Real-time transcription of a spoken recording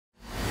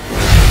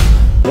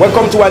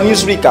Welcome to our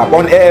news recap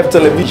on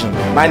AFTelevision.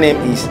 My name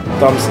is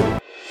Thompson.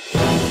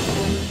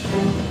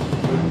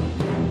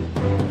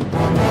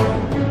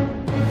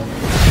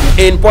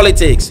 In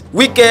politics,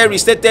 Wike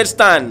restated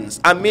stance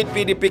amid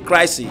PDP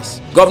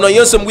crisis. Governor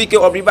Wike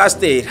of Rivers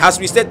State has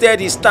restated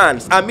his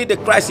stance amid the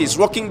crisis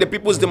rocking the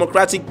People's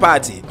Democratic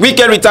Party.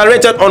 Wike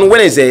reiterated on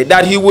Wednesday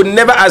that he would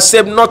never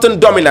accept northern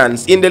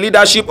dominance in the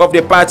leadership of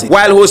the party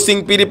while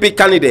hosting PDP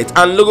candidates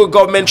and local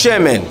government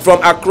chairmen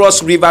from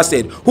across Rivers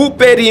State who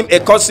paid him a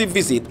courtesy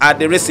visit at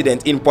the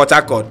residence in Port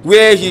Harcourt,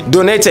 where he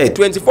donated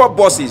 24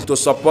 buses to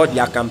support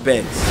their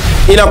campaigns.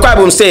 In Akwa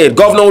Ibom State,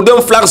 Governor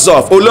Udom flags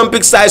off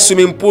Olympic-sized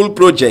swimming pool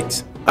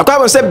project. Akwa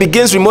Ibom State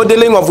begins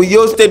remodeling of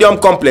Uyo Stadium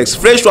complex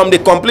fresh from the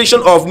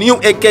completion of new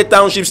AK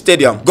Township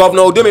Stadium.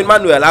 Governor Udom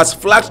Emmanuel has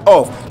flagged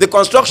off the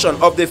construction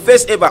of the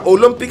first ever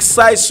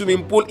Olympic-sized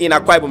swimming pool in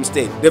Akwa Ibom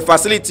State. The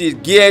facility is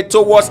geared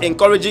towards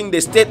encouraging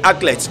the state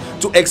athletes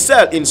to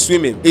excel in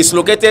swimming. It's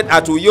located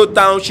at Uyo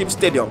Township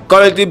Stadium,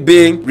 currently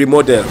being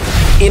remodeled.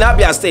 In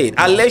Abia State,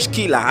 alleged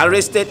killer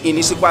arrested in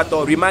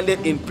Isuikwuato,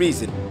 remanded in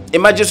prison. A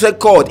magistrate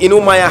court in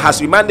Umuahia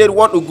has remanded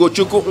one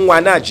Ugochukwu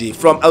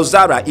from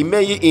Alzara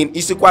Imeyi in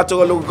Isuikwuato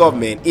local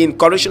government in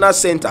correctional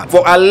center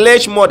for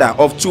alleged murder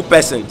of 2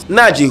 persons.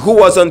 Naji, who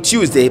was on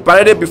Tuesday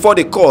paraded before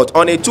the court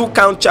on a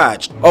 2-count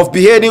charge of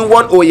beheading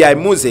one Oyai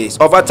Moses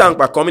of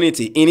Atankpa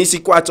community in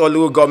Isuikwuato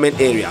local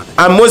government area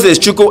and Moses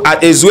Chukwu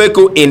at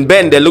Ezueko in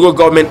Bende local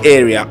government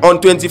area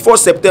on 24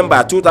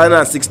 September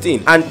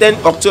 2016 and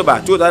 10 October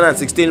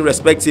 2016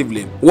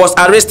 respectively, was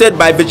arrested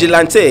by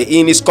vigilante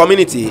in his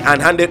community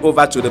and handed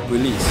over to the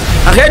police.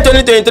 Ahead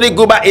 2023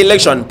 Guba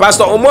election,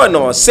 Pastor Umo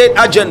Eno set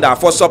agenda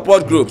for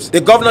support groups.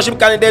 The governorship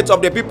candidate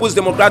of the People's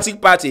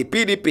Democratic Party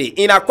 (PDP)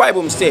 in Akwa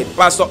Ibom State,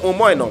 Pastor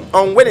Umo Eno,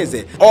 on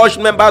Wednesday urged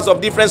members of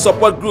different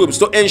support groups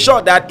to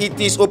ensure that it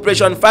is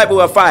Operation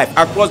 5/5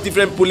 across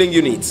different polling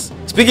units.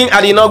 Speaking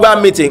at the inaugural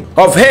meeting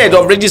of head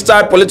of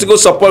registered political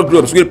support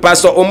groups with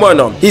Pastor Umo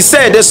Eno, he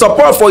said the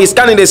support for his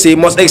candidacy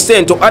must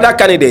extend to other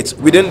candidates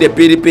within the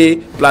PDP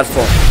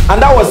platform.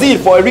 And that was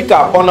it for a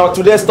recap on our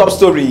today's top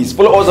stories.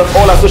 Follow us on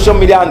all our social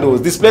media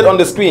handles displayed on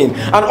the screen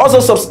and also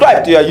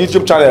subscribe to our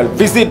YouTube channel.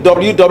 Visit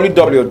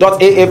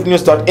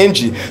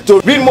www.afnews.ng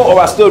to read more of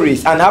our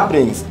stories and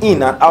happenings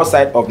in and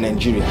outside of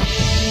Nigeria.